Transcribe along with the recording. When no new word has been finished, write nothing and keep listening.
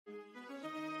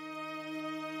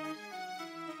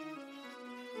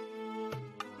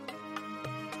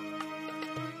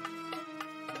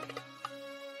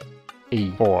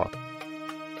e4,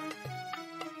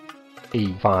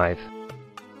 e5,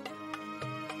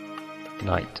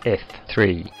 knight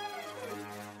f3,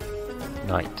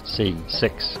 knight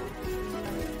c6,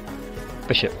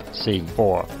 bishop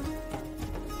c4,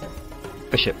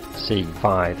 bishop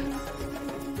c5,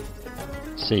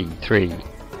 c3,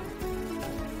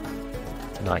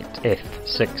 knight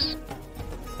f6,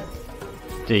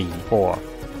 d4,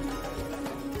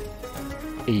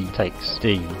 e takes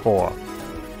d4,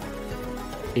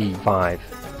 e5,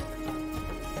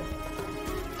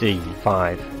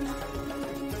 d5,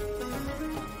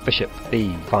 bishop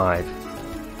b5,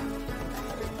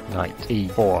 knight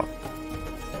e4,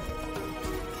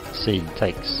 c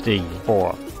takes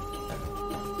d4,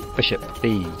 bishop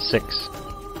b6,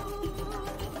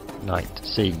 knight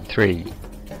c3,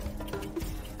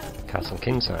 castle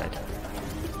kingside,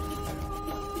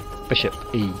 bishop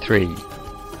e3,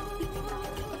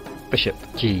 bishop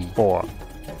g4,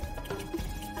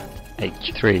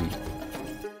 h3,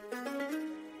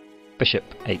 bishop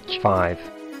h5,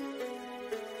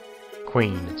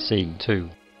 queen c2,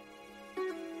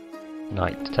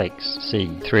 knight takes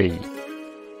c3,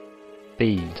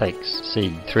 b takes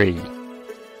c3,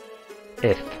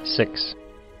 f6,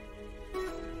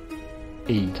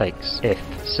 e takes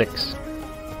f6,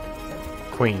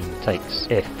 queen takes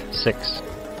f6,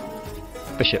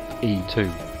 bishop e2,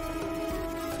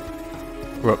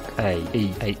 rook a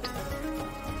e8,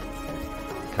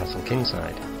 castle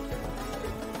kingside,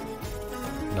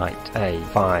 knight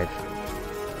a5,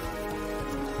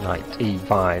 knight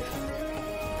e5,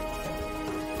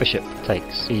 bishop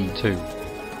takes e2,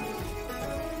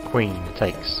 queen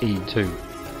takes e2,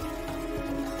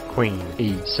 queen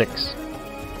e6,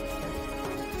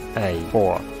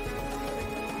 a4,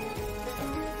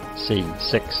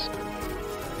 c6,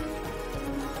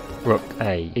 rook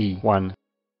a e1,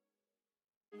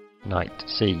 knight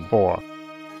c4,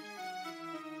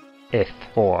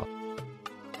 f4,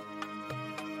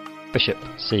 bishop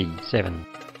c7,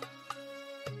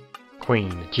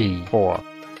 queen g4,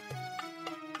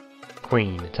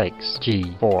 queen takes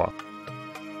g4,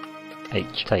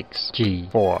 h takes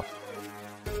g4,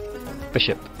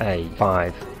 bishop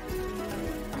a5,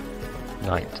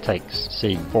 knight takes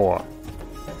c4,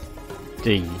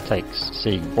 d takes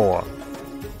c4,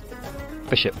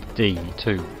 bishop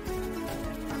d2,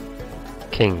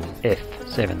 king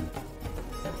f7,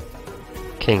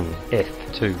 king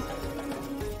f2,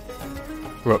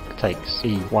 rook takes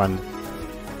e1,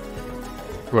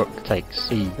 rook takes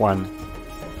e1,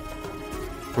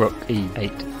 rook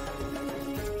e8,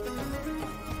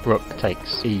 rook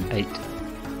takes e8,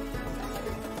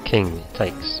 king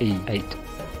takes e8,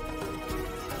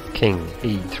 king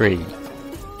e3,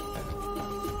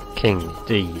 king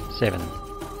d7,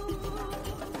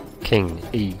 king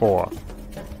e4,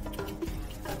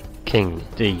 king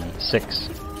d6,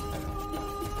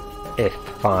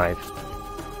 f5,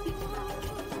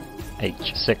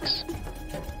 h6,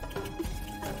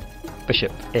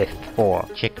 bishop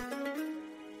f4, check,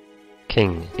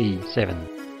 king e7,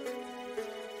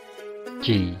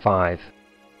 g5,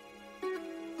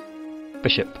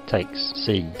 bishop takes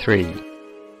c3,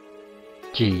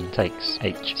 g takes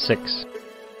h6,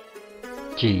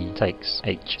 g takes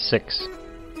h6,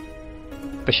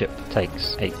 bishop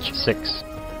takes h6,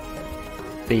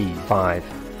 b5,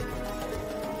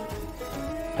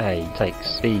 a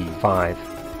takes b5,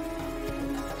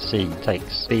 c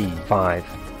takes b5,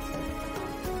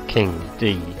 king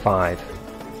d5,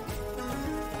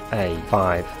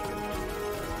 a5,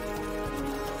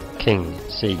 king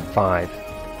c5,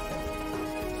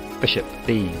 bishop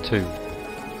b2,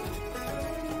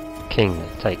 king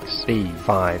takes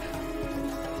b5,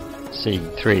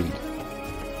 c3,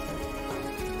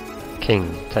 king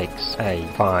takes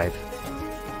a5,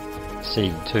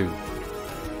 c2,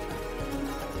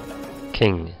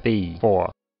 king b4,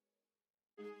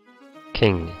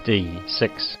 king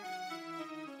d6,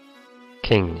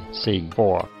 king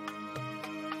c4,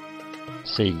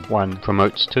 c1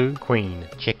 promotes to queen,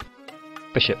 check,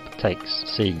 bishop takes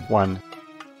c1,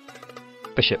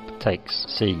 bishop takes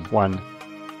c1,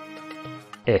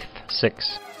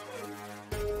 f6,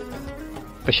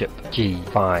 bishop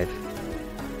g5,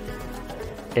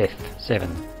 f7,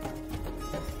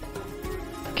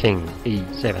 king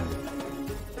e7,